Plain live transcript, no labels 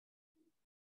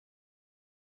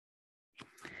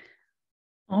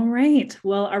All right,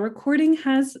 well, our recording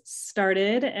has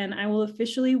started and I will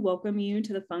officially welcome you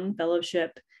to the Fung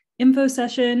Fellowship info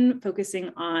session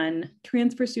focusing on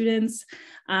transfer students.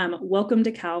 Welcome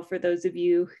to Cal for those of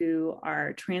you who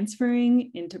are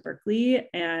transferring into Berkeley,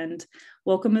 and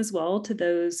welcome as well to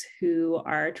those who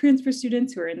are transfer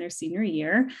students who are in their senior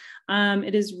year.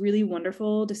 It is really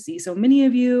wonderful to see so many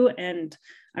of you, and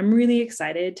I'm really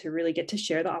excited to really get to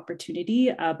share the opportunity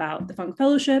about the Fung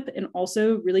Fellowship and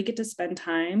also really get to spend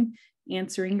time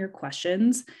answering your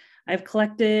questions. I've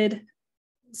collected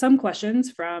some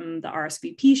questions from the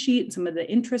RSVP sheet and some of the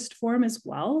interest form as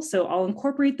well. So I'll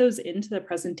incorporate those into the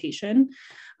presentation.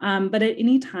 But at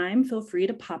any time, feel free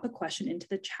to pop a question into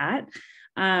the chat.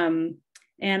 And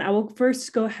I will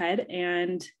first go ahead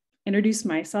and introduce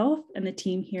myself and the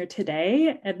team here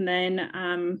today, and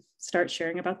then start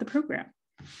sharing about the program.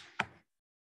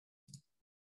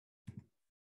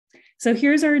 So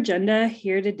here's our agenda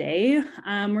here today.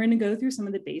 We're going to go through some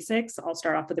of the basics. I'll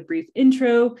start off with a brief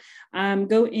intro,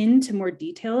 go into more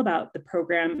detail about the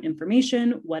program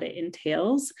information, what it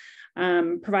entails,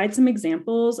 provide some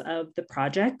examples of the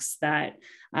projects that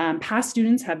past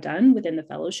students have done within the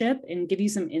fellowship, and give you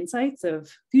some insights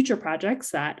of future projects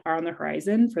that are on the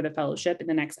horizon for the fellowship in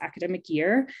the next academic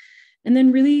year. And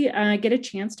then really get a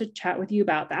chance to chat with you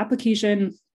about the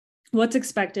application, what's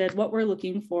expected, what we're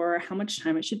looking for, how much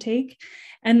time it should take,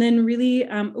 and then really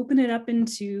open it up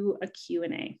into a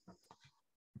Q&A.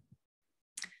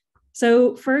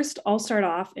 So first, I'll start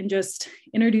off and just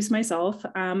introduce myself.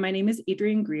 My name is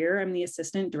Adrienne Greer. I'm the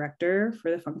Assistant Director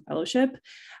for the Fung Fellowship.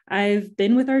 I've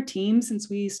been with our team since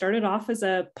we started off as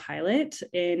a pilot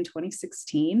in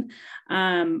 2016.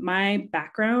 My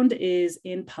background is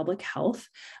in public health.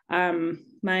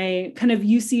 My kind of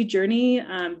UC journey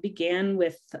began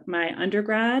with my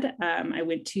undergrad. I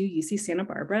went to UC Santa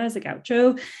Barbara as a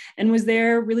gaucho and was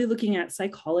there really looking at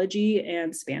psychology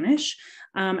and Spanish.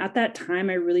 At that time,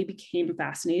 I really became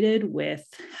fascinated with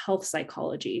health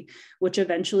psychology, which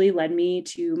eventually led me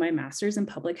to my master's in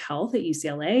public health at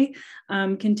UCLA,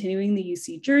 continuing the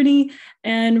UC journey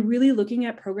and really looking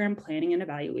at program planning and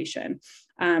evaluation.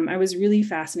 I was really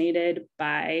fascinated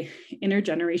by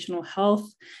intergenerational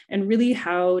health and really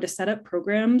how to set up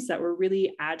programs that were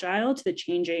really agile to the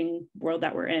changing world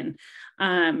that we're in.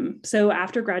 So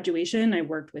after graduation, I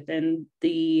worked within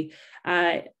the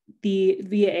VA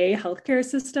healthcare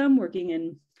system, working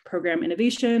in program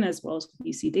innovation as well as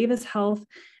UC Davis Health,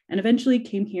 and eventually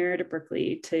came here to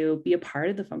Berkeley to be a part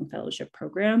of the Fung Fellowship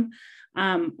program.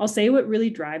 I'll say what really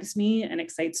drives me and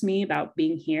excites me about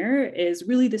being here is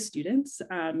really the students,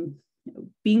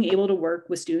 being able to work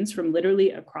with students from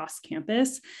literally across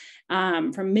campus,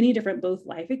 from many different both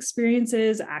life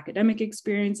experiences, academic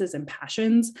experiences, and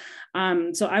passions.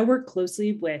 So I work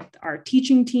closely with our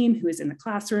teaching team who is in the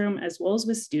classroom, as well as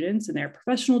with students in their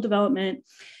professional development,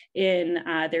 in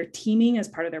their teaming as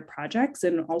part of their projects,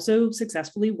 and also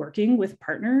successfully working with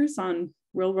partners on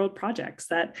real world projects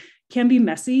that can be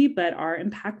messy, but are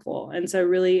impactful. And so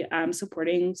really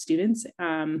supporting students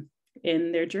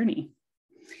in their journey.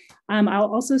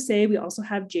 I'll also say we also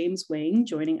have James Wang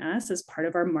joining us as part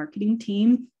of our marketing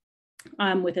team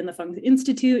within the Fung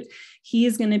Institute. He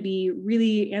is going to be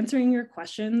really answering your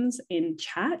questions in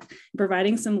chat,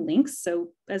 providing some links.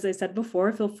 So as I said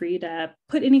before, feel free to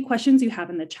put any questions you have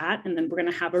in the chat, and then we're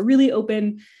going to have a really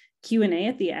open Q&A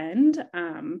at the end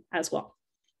as well.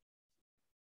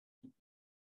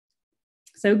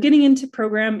 So getting into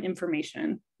program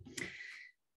information.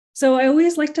 So I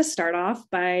always like to start off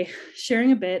by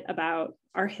sharing a bit about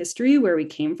our history, where we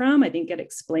came from. I think it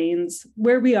explains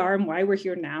where we are and why we're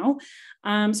here now.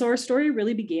 So our story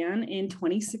really began in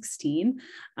 2016.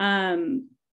 It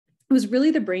was really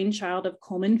the brainchild of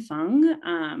Coleman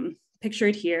Fung,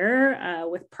 pictured here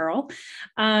with Pearl.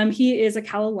 He is a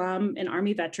Cal alum, an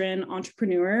Army veteran,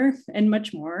 entrepreneur, and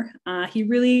much more. He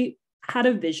really had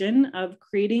a vision of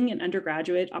creating an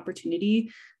undergraduate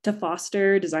opportunity to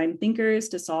foster design thinkers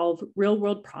to solve real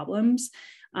world problems,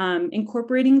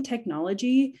 incorporating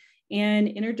technology and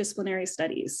interdisciplinary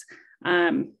studies.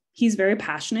 He's very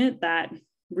passionate that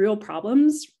real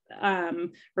problems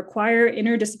require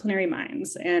interdisciplinary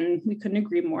minds, and we couldn't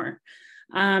agree more.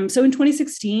 So in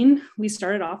 2016, we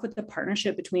started off with a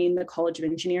partnership between the College of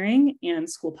Engineering and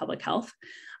School of Public Health,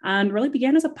 and really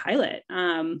began as a pilot,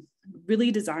 really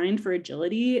designed for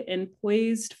agility and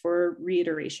poised for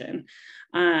reiteration.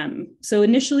 So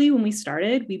initially when we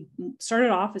started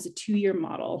off as a 2-year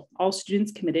model. All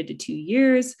students committed to 2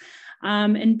 years.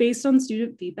 And based on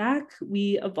student feedback,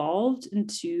 we evolved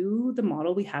into the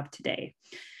model we have today.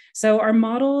 So our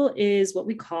model is what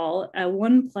we call a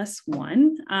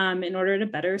 1+1 in order to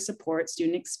better support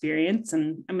student experience.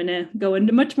 And I'm going to go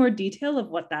into much more detail of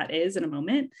what that is in a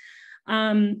moment.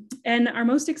 And our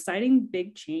most exciting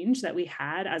big change that we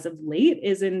had as of late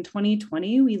is in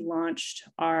 2020, we launched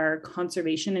our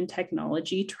conservation and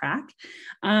technology track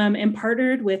and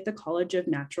partnered with the College of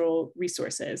Natural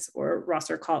Resources, or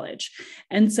Rausser College.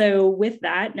 And so with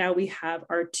that, now we have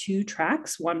our 2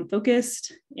 tracks, one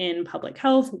focused in public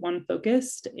health, one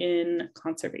focused in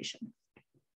conservation.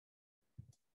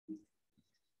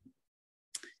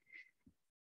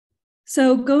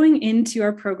 So going into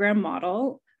our program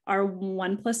model, our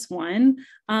 1+1,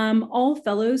 all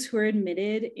fellows who are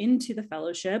admitted into the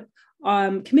fellowship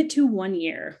commit to 1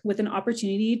 year with an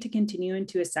opportunity to continue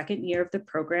into a second year of the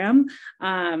program.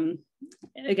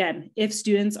 Again, if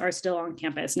students are still on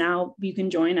campus. Now you can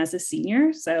join as a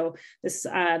senior. So this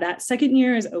that second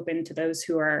year is open to those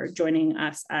who are joining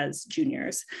us as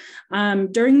juniors.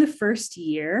 During the first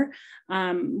year,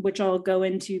 which I'll go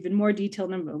into even more detail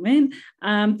in a moment,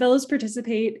 fellows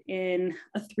participate in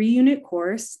a 3-unit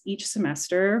course each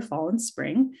semester, fall and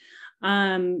spring,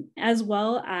 as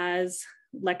well as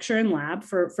lecture and lab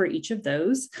for each of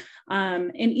those.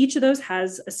 And each of those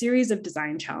has a series of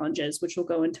design challenges, which we'll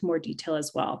go into more detail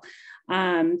as well.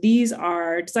 These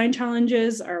are design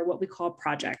challenges are what we call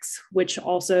projects, which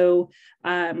also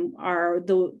are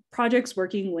the projects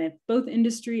working with both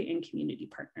industry and community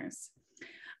partners.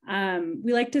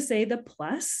 We like to say the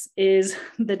plus is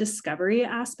the discovery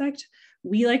aspect.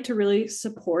 We like to really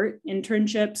support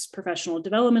internships, professional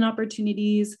development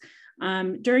opportunities,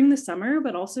 during the summer,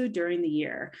 but also during the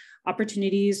year.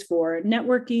 Opportunities for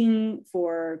networking,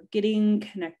 for getting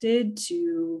connected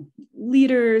to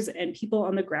leaders and people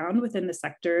on the ground within the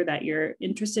sector that you're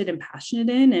interested and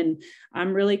passionate in,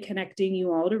 and really connecting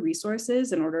you all to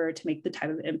resources in order to make the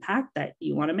type of impact that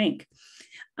you want to make.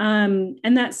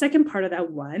 And that second part of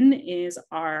that one is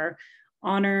our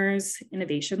Honors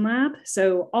Innovation Lab.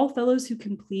 So all fellows who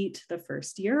complete the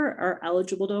first year are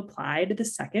eligible to apply to the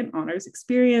second honors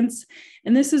experience.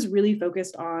 And this is really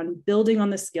focused on building on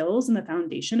the skills and the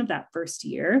foundation of that first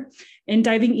year and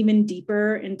diving even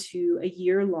deeper into a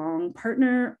year-long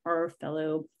partner or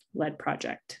fellow-led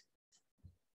project.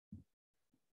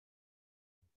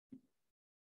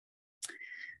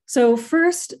 So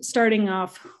first, starting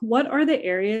off, what are the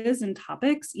areas and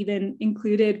topics even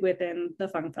included within the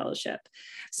Fung Fellowship?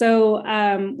 So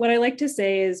what I like to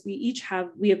say is we have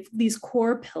these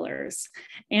core pillars.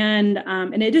 And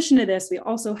in addition to this, we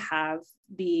also have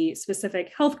the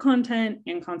specific health content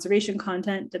and conservation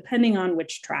content, depending on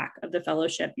which track of the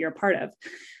fellowship you're a part of.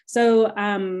 So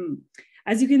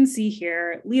as you can see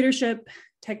here, leadership,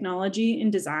 technology,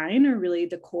 and design are really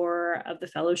the core of the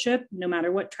fellowship, no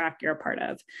matter what track you're a part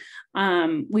of.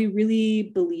 We really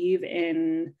believe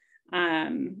in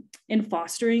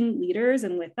fostering leaders,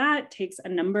 and with that takes a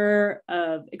number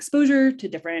of exposure to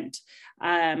different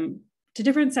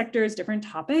sectors, different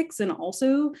topics, and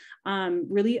also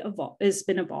really has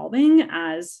been evolving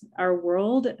as our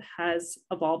world has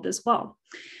evolved as well.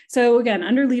 So again,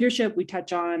 under leadership, we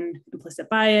touch on implicit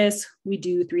bias. We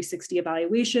do 360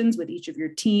 evaluations with each of your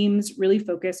teams, really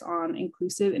focus on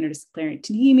inclusive interdisciplinary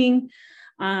teaming.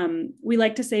 We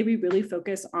like to say we really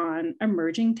focus on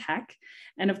emerging tech.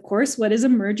 And of course, what is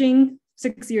emerging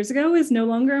 6 years ago is no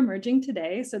longer emerging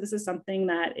today. So this is something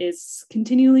that is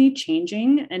continually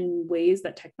changing, and ways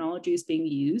that technology is being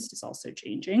used is also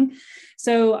changing.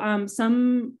 So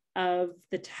some of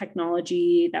the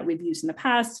technology that we've used in the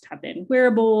past have been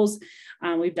wearables.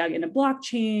 We've dug into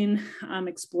blockchain,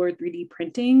 explored 3D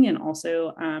printing, and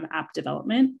also app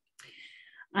development.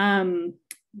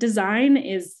 Design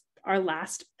is our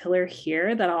last pillar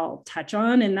here that I'll touch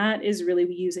on, and that is really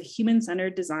we use a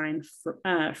human-centered design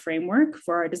framework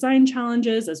for our design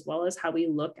challenges, as well as how we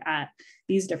look at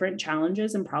these different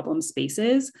challenges and problem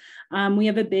spaces. We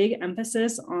have a big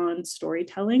emphasis on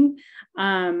storytelling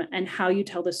and how you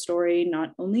tell the story,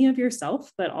 not only of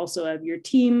yourself, but also of your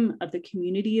team, of the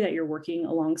community that you're working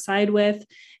alongside with,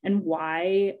 and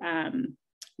why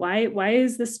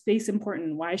is this space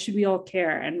important? Why should we all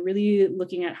care? And really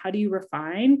looking at how do you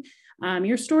refine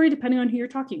your story depending on who you're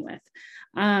talking with.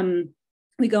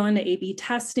 We go into A/B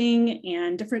testing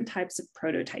and different types of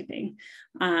prototyping.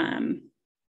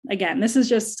 Again, this is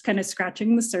just kind of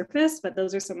scratching the surface, but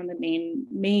those are some of the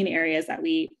main areas that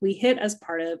we hit as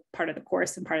part of the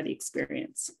course and part of the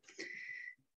experience.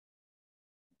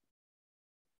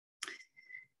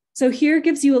 So here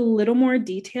gives you a little more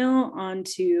detail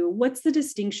onto what's the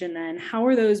distinction then, how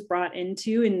are those brought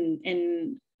into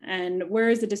and And where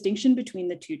is the distinction between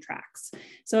the two tracks?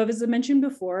 So as I mentioned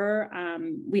before,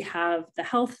 we have the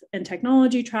health and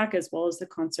technology track as well as the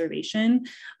conservation.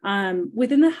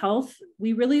 Within the health,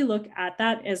 we really look at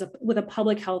that with a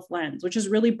public health lens, which is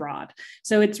really broad.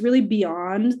 So it's really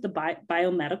beyond the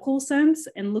biomedical sense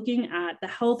and looking at the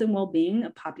health and well-being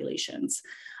of populations.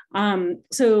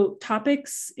 So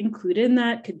topics included in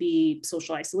that could be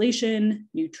social isolation,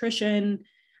 nutrition,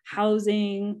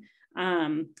 housing,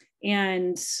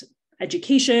 and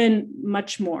education,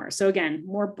 much more. So again,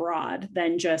 more broad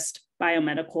than just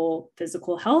biomedical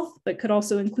physical health, but could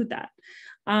also include that.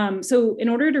 So in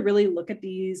order to really look at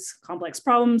these complex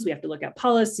problems, we have to look at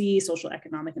policy, social,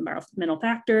 economic, environmental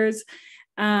factors,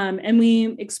 and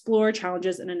we explore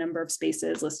challenges in a number of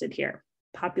spaces listed here: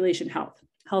 population health,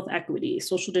 health equity,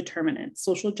 social determinants,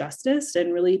 social justice,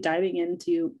 and really diving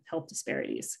into health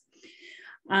disparities.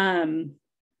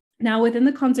 Now, within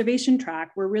the conservation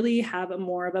track, we really have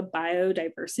more of a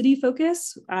biodiversity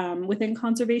focus within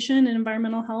conservation and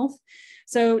environmental health.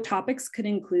 So topics could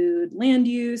include land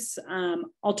use,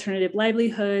 alternative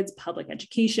livelihoods, public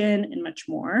education, and much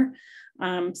more.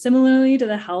 Similarly to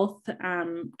the health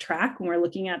track, when we're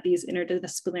looking at these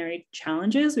interdisciplinary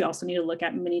challenges, we also need to look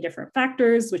at many different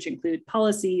factors, which include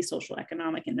policy, social,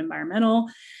 economic, and environmental.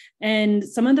 And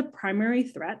some of the primary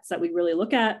threats that we really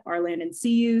look at are land and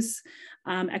sea use,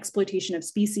 exploitation of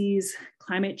species,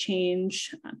 climate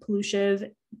change,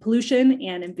 pollution,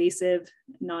 and invasive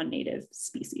non-native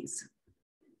species.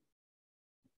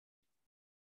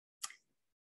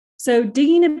 So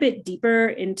digging a bit deeper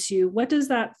into what does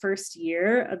that first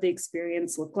year of the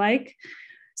experience look like?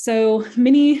 So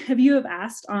many of you have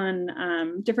asked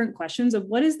on different questions of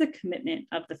what is the commitment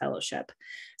of the fellowship?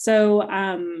 So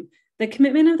the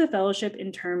commitment of the fellowship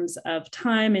in terms of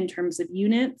time, in terms of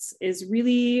units, is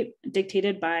really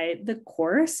dictated by the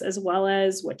course as well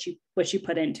as what you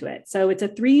put into it. So it's a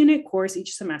 3-unit course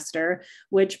each semester,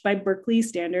 which by Berkeley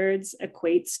standards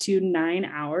equates to 9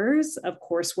 hours of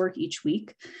coursework each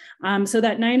week. So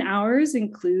that 9 hours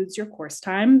includes your course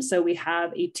time. So we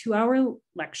have a 2-hour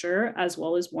lecture as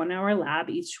well as 1-hour lab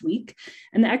each week.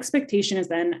 And the expectation is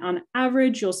then on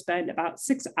average, you'll spend about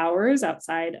 6 hours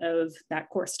outside of that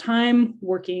course time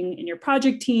working in your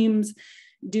project teams,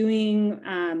 doing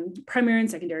primary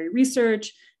and secondary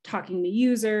research, talking to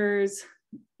users,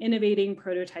 innovating,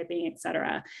 prototyping, et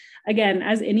cetera. Again,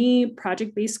 as any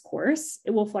project-based course,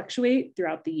 it will fluctuate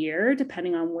throughout the year,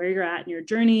 depending on where you're at in your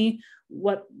journey,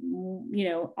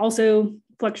 also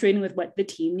fluctuating with what the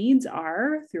team needs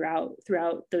are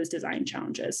throughout those design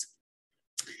challenges.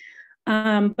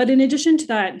 But in addition to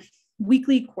that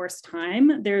weekly course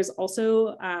time, there's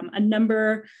also a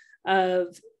number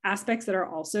of aspects that are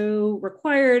also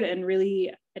required and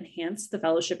really enhance the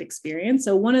fellowship experience.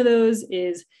 So one of those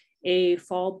is a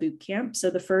fall boot camp.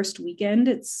 So the first weekend,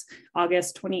 it's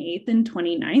August 28th and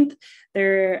 29th.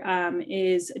 There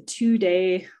is a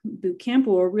 2-day boot camp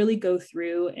where we'll really go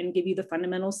through and give you the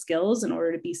fundamental skills in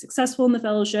order to be successful in the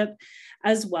fellowship,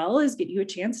 as well as get you a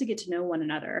chance to get to know one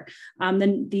another.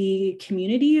 Then the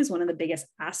community is one of the biggest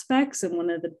aspects and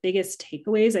one of the biggest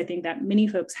takeaways I think that many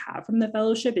folks have from the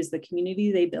fellowship is the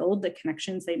community they build, the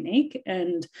connections they make.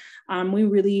 And we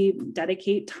really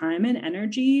dedicate time and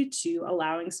energy to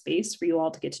allowing space for you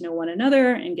all to get to know one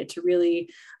another and get to really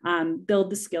build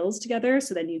the skills together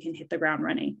so that you can hit the ground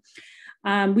running.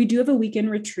 We do have a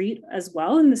weekend retreat as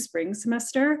well in the spring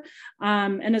semester,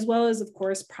 and as well as, of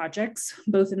course, projects,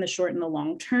 both in the short and the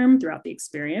long term throughout the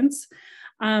experience.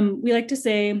 We like to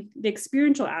say the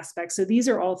experiential aspects. So these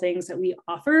are all things that we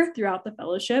offer throughout the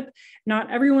fellowship.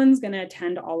 Not everyone's going to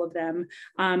attend all of them,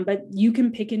 but you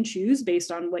can pick and choose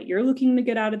based on what you're looking to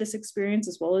get out of this experience,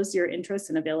 as well as your interests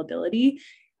and availability.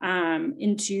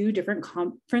 Into different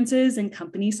conferences and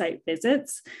company site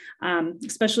visits,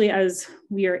 especially as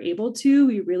we are able to.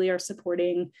 We really are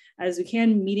supporting as we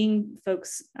can, meeting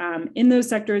folks in those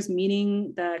sectors,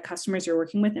 meeting the customers you're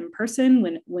working with in person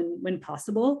when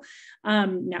possible,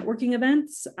 networking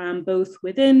events, both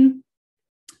within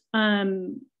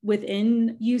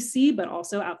UC, but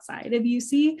also outside of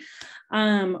UC,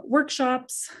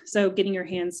 workshops. So getting your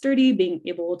hands dirty, being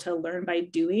able to learn by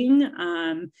doing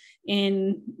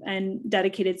in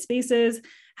dedicated spaces,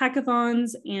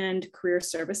 hackathons, and career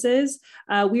services.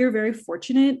 We are very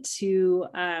fortunate to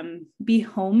be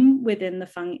home within the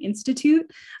Fung Institute,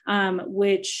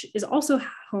 which is also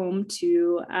home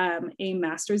to a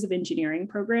Master's of Engineering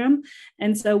program.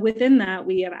 And so within that,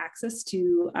 we have access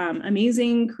to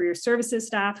amazing career services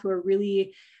staff who are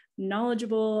really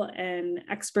knowledgeable and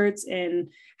experts in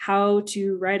how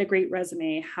to write a great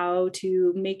resume, how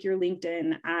to make your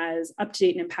LinkedIn as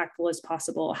up-to-date and impactful as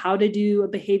possible, how to do a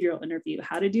behavioral interview,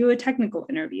 how to do a technical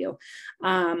interview,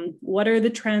 what are the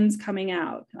trends coming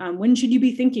out, when should you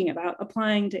be thinking about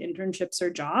applying to internships or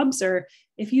jobs, or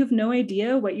if you have no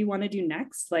idea what you want to do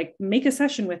next, like make a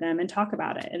session with them and talk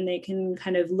about it. And they can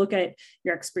kind of look at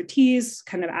your expertise,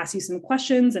 kind of ask you some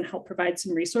questions and help provide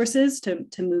some resources to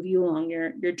move you along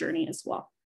your journey as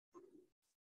well.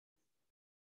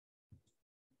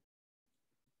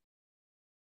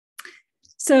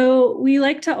 So we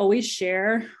like to always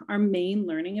share our main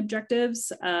learning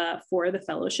objectives for the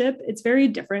fellowship. It's very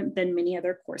different than many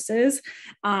other courses,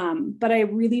 but I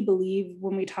really believe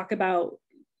when we talk about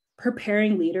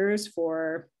preparing leaders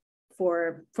for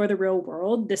the real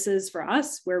world, this is for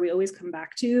us where we always come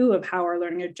back to of how our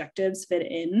learning objectives fit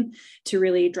in to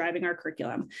really driving our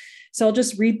curriculum. So I'll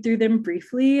just read through them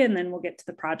briefly and then we'll get to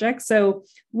the project. So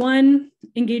 1,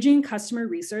 engaging customer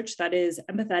research that is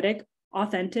empathetic,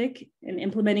 authentic, and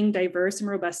implementing diverse and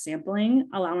robust sampling,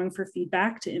 allowing for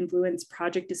feedback to influence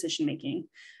project decision-making.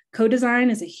 Co-design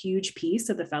is a huge piece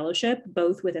of the fellowship,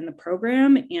 both within the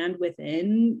program and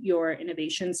within your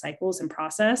innovation cycles and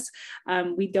process.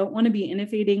 We don't want to be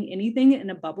innovating anything in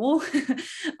a bubble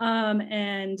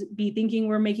and be thinking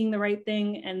we're making the right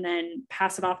thing and then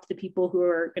pass it off to the people who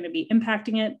are going to be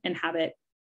impacting it and have it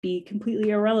be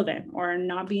completely irrelevant or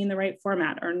not be in the right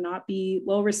format or not be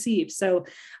well received. So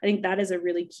I think that is a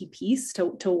really key piece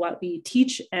to what we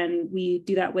teach, and we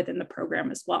do that within the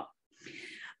program as well.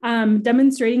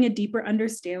 Demonstrating a deeper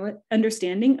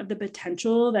understanding of the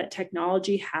potential that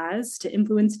technology has to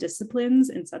influence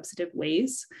disciplines in substantive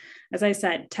ways. As I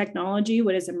said, technology,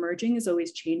 what is emerging is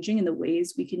always changing, and the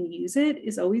ways we can use it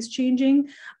is always changing.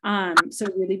 So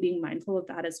really being mindful of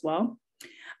that as well.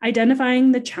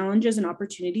 Identifying the challenges and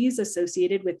opportunities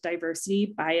associated with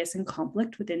diversity, bias, and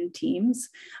conflict within teams.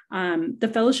 The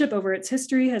fellowship over its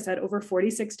history has had over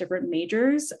 46 different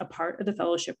majors, a part of the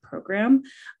fellowship program.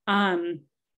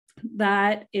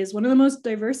 That is one of the most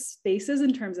diverse spaces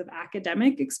in terms of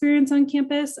academic experience on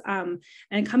campus,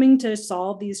 and coming to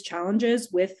solve these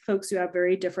challenges with folks who have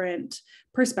very different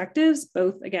perspectives,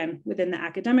 both again, within the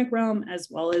academic realm, as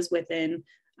well as within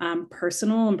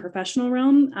personal and professional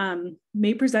realm,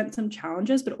 may present some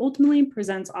challenges, but ultimately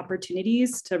presents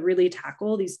opportunities to really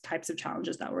tackle these types of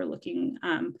challenges that we're looking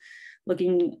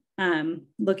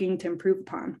to improve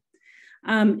upon.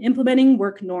 Implementing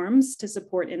work norms to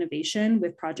support innovation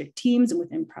with project teams and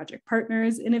within project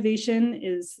partners. Innovation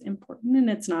is important, and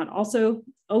it's not also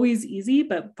always easy,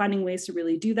 but finding ways to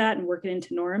really do that and work it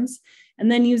into norms. And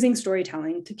then using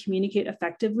storytelling to communicate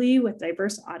effectively with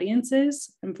diverse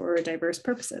audiences and for diverse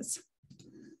purposes.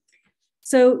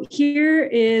 So here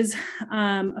is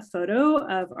a photo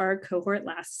of our cohort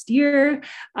last year.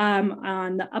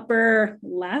 On the upper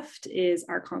left is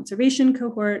our conservation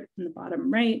cohort, and the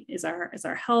bottom right is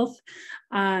our health.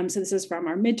 So this is from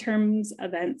our midterms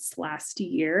events last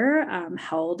year,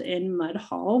 held in Mudd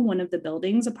Hall, one of the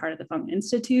buildings, a part of the Fung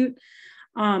Institute.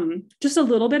 Just a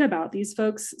little bit about these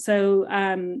folks. So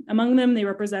among them, they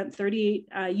represent 38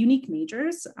 unique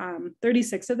majors.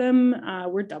 36 of them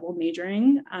were double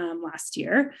majoring last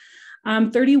year.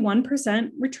 31%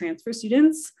 were transfer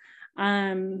students,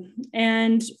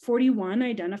 and 41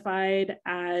 identified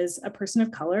as a person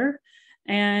of color,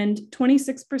 and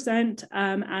 26%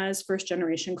 as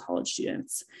first-generation college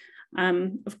students.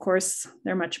 Of course,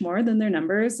 they're much more than their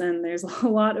numbers, and there's a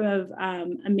lot of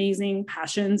amazing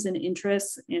passions and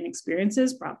interests and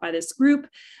experiences brought by this group.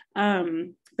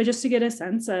 But just to get a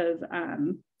sense of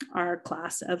our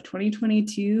class of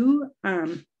 2022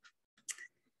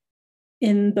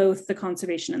 in both the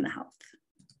conservation and the health.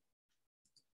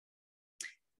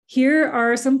 Here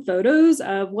are some photos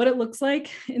of what it looks like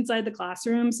inside the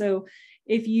classroom. So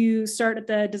if you start at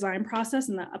the design process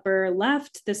in the upper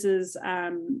left, this is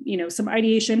some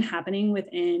ideation happening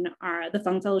within the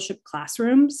Fung Fellowship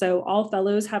classroom. So all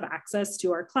fellows have access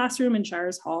to our classroom in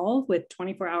Shires Hall with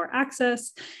 24-hour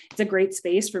access. It's a great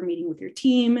space for meeting with your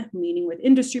team, meeting with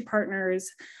industry partners,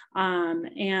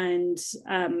 and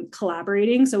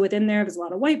collaborating. So within there's a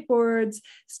lot of whiteboards,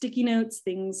 sticky notes,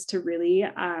 things to really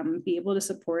be able to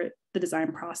support the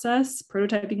design process,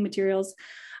 prototyping materials.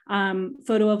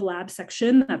 Photo of lab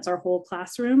section, that's our whole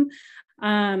classroom.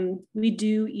 We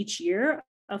do each year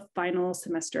a final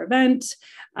semester event.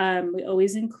 We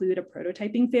always include a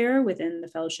prototyping fair within the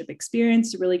fellowship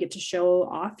experience to really get to show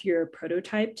off your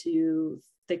prototype to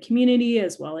the community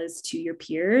as well as to your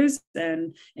peers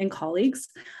and colleagues.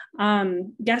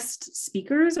 Guest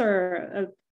speakers are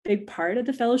big part of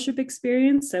the fellowship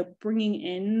experience. So bringing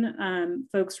in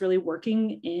folks really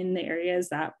working in the areas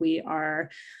that we're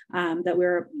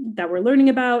learning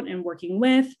about and working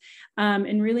with,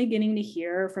 and really getting to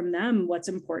hear from them what's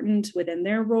important within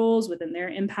their roles, within their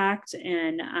impact,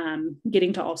 and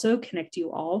getting to also connect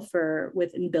you all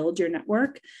with and build your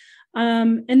network.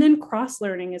 And then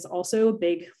cross-learning is also a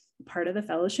big part of the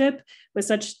fellowship. With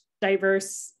such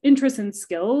diverse interests and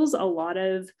skills,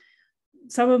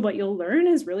 some of what you'll learn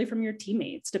is really from your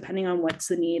teammates, depending on what's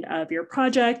the need of your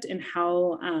project and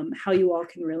how you all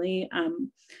can really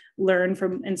learn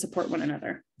from and support one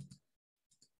another.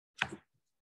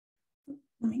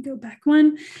 Let me go back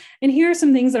one. And here are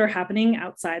some things that are happening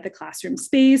outside the classroom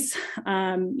space.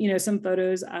 Some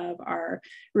photos of our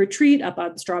retreat up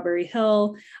on Strawberry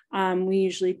Hill. We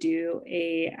usually do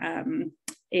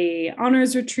a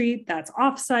honors retreat that's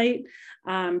offsite,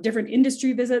 different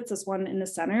industry visits. This one in the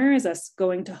center is us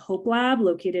going to Hope Lab,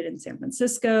 located in San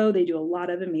Francisco. They do a lot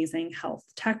of amazing health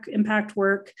tech impact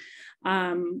work,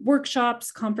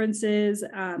 workshops, conferences,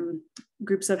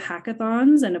 groups of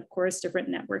hackathons, and of course, different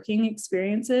networking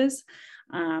experiences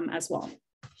as well.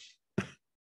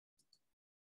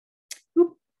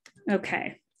 Oop.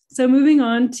 Okay, so moving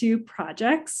on to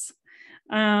projects.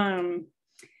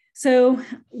 So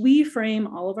we frame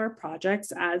all of our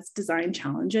projects as design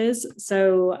challenges.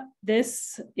 So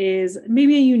this is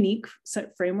maybe a unique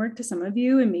framework to some of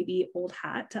you and maybe old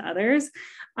hat to others.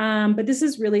 But this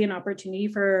is really an opportunity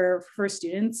for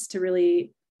students to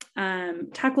really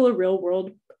tackle a real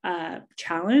world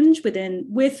challenge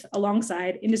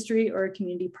alongside industry or a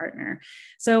community partner.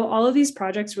 So all of these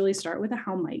projects really start with a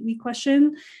how might we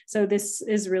question. So this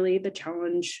is really the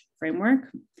challenge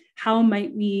framework. How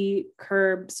might we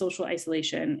curb social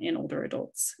isolation in older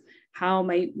adults? How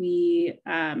might we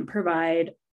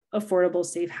provide affordable,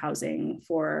 safe housing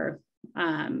for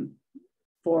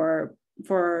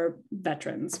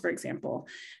veterans, for example?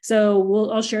 So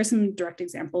I'll share some direct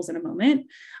examples in a moment.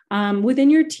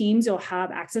 Within your teams, you'll have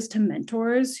access to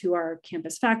mentors who are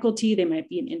campus faculty. They might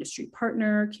be an industry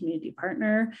partner, community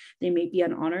partner. They may be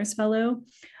an honors fellow.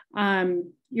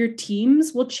 Your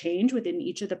teams will change within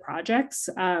each of the projects.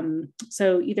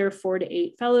 So either 4 to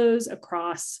 8 fellows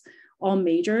across all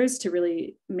majors to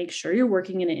really make sure you're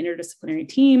working in an interdisciplinary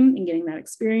team and getting that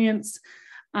experience.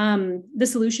 The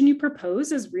solution you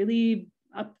propose is really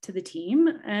up to the team,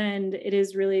 and it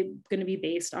is really going to be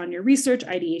based on your research,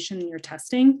 ideation, and your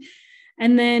testing.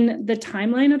 And then the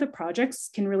timeline of the projects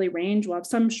can really range. We'll have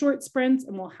some short sprints,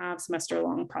 and we'll have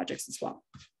semester-long projects as well.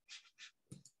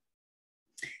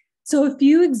 So a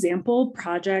few example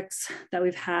projects that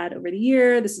we've had over the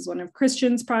year. This is one of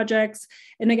Christian's projects.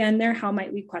 And again, their how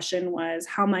might we question was,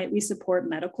 how might we support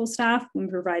medical staff when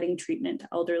providing treatment to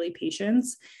elderly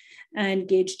patients, and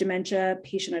gauge dementia,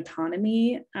 patient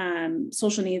autonomy,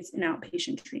 social needs, and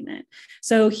outpatient treatment.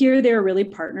 So here they're really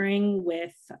partnering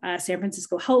with San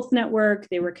Francisco Health Network.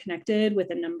 They were connected with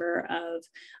a number of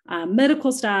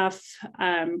medical staff,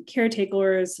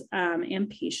 caretakers, and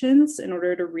patients in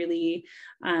order to really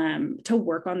to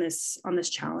work on this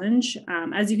challenge.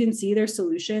 As you can see, their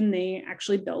solution, they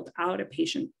actually built out a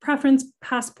patient preference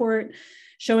passport,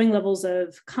 showing levels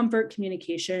of comfort,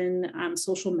 communication,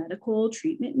 social medical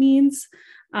treatment needs,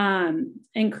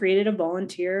 and created a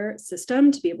volunteer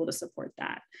system to be able to support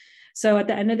that. So at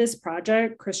the end of this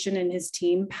project, Christian and his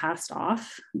team passed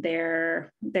off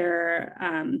their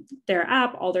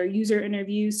app, all their user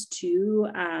interviews to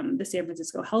the San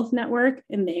Francisco Health Network,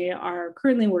 and they are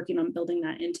currently working on building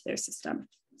that into their system.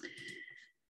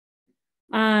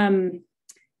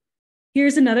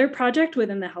 Here's another project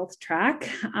within the health track.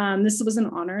 This was an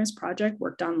honors project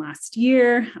worked on last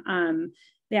year.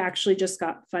 They actually just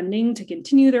got funding to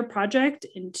continue their project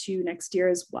into next year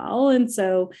as well. And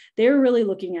so they're really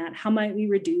looking at how might we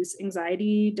reduce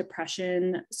anxiety,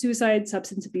 depression, suicide,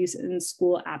 substance abuse, and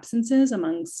school absences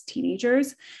amongst teenagers.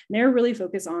 And they're really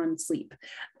focused on sleep.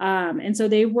 And so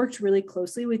they worked really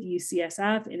closely with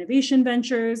UCSF Innovation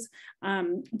Ventures,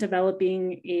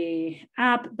 developing a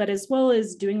app, but as well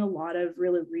as doing a lot of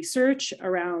really research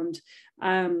around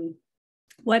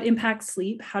what impacts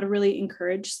sleep, how to really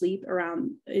encourage sleep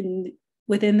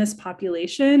within this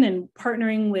population, and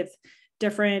partnering with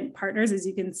different partners, as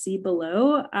you can see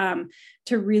below,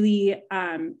 to really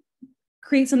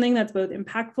create something that's both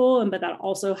impactful, but that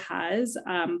also has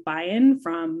buy-in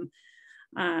from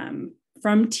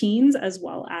teens, as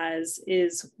well as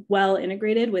is well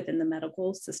integrated within the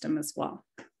medical system as well.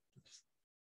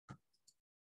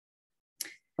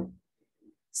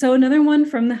 So another one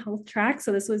from the health track.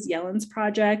 So this was Yelen's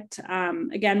project,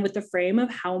 again, with the frame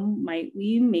of how might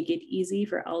we make it easy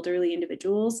for elderly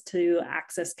individuals to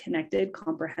access connected,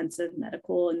 comprehensive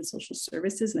medical and social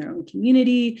services in their own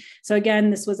community. So again,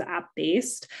 this was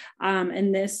app-based,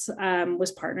 and this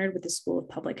was partnered with the School of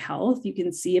Public Health. You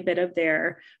can see a bit of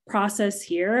their process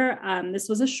here. This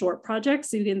was a short project,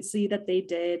 so you can see that they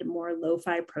did more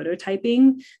lo-fi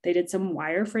prototyping. They did some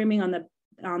wireframing on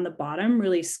the bottom,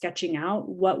 really sketching out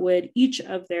what would each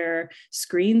of their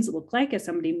screens look like as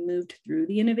somebody moved through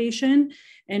the innovation,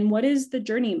 and what is the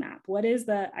journey map? What is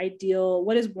the ideal,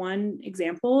 what is one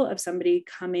example of somebody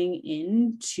coming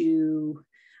into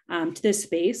to this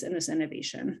space and this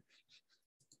innovation?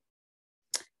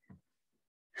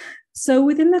 So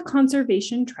within the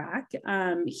conservation track,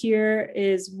 here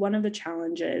is one of the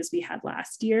challenges we had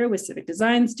last year with Civic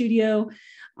Design Studio.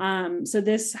 So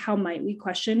this how might we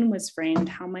question was framed,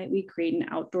 how might we create an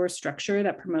outdoor structure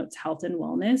that promotes health and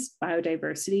wellness,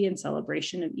 biodiversity, and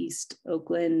celebration of East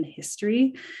Oakland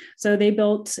history. So they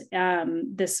built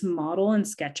this model in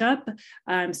SketchUp,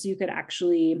 so you could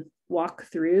actually walk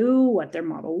through what their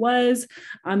model was.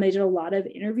 They did a lot of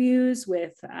interviews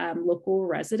with local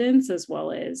residents as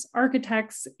well as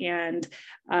architects and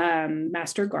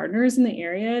master gardeners in the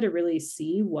area to really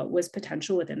see what was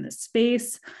potential within this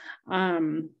space.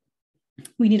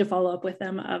 We need to follow up with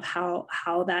them of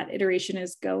how that iteration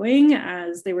is going,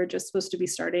 as they were just supposed to be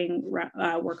starting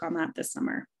work on that this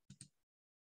summer.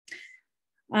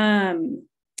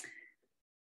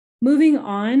 Moving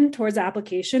on towards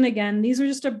application, again, these are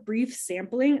just a brief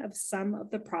sampling of some of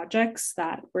the projects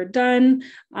that were done.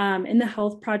 In the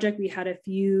health project, we had a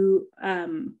few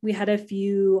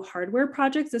hardware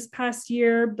projects this past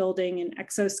year, building an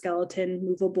exoskeleton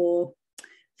movable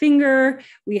finger.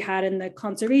 We had in the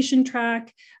conservation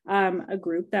track a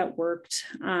group that worked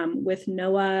with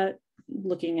NOAA,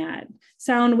 looking at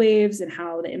sound waves and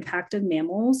how the impact of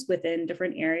mammals within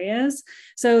different areas.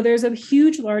 So there's a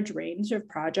huge, large range of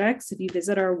projects. If you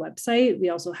visit our website, we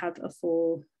also have a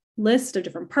full list of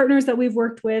different partners that we've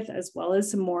worked with, as well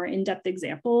as some more in-depth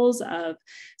examples of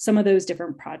some of those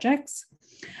different projects.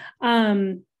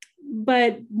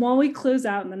 But while we close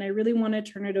out, and then I really want to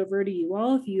turn it over to you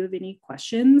all if you have any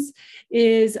questions,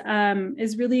 is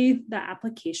really the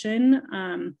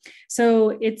application.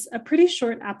 So it's a pretty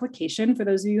short application for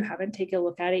those of you who haven't taken a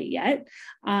look at it yet.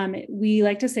 We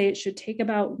like to say it should take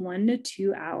about 1 to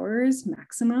 2 hours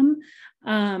maximum.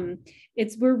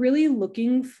 We're really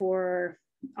looking for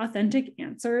authentic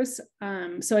answers.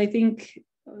 So I think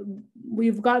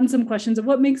we've gotten some questions of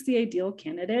what makes the ideal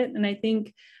candidate. And I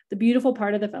think the beautiful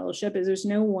part of the fellowship is there's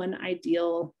no one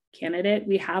ideal candidate.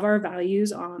 We have our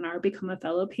values on our Become a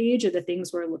Fellow page of the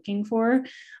things we're looking for.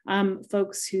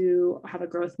 Folks who have a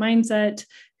growth mindset,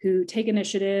 who take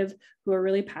initiative, who are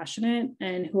really passionate,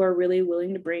 and who are really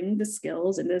willing to bring the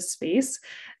skills into this space.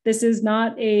 This is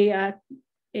not a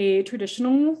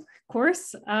traditional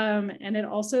course, and it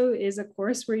also is a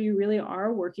course where you really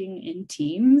are working in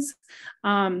teams,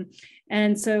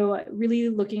 and so really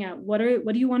looking at what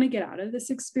do you want to get out of this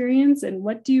experience, and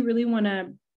what do you really want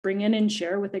to bring in and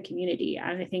share with the community.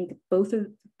 And I think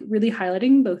really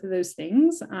highlighting both of those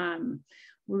things will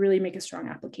really make a strong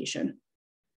application.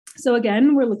 So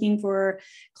again, we're looking for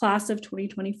class of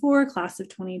 2024, class of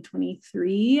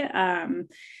 2023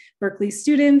 Berkeley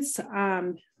students.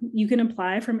 You can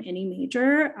apply from any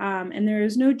major, and there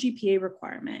is no GPA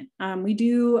requirement. We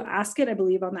do ask it, I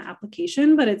believe, on the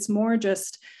application, but it's more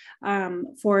just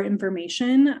for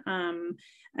information.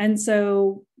 And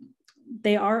so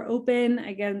they are open.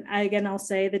 Again, I'll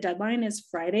say the deadline is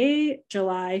Friday,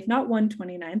 July, not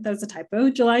 29th, that was a typo,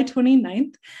 July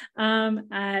 29th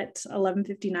at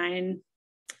 11:59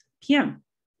 p.m.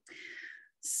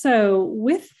 So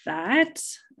with that,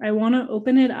 I want to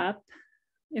open it up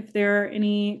if there are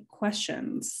any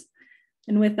questions.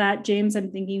 And with that, James, I'm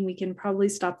thinking we can probably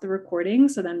stop the recording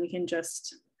so then we can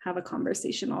just have a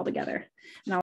conversation all together. And I'll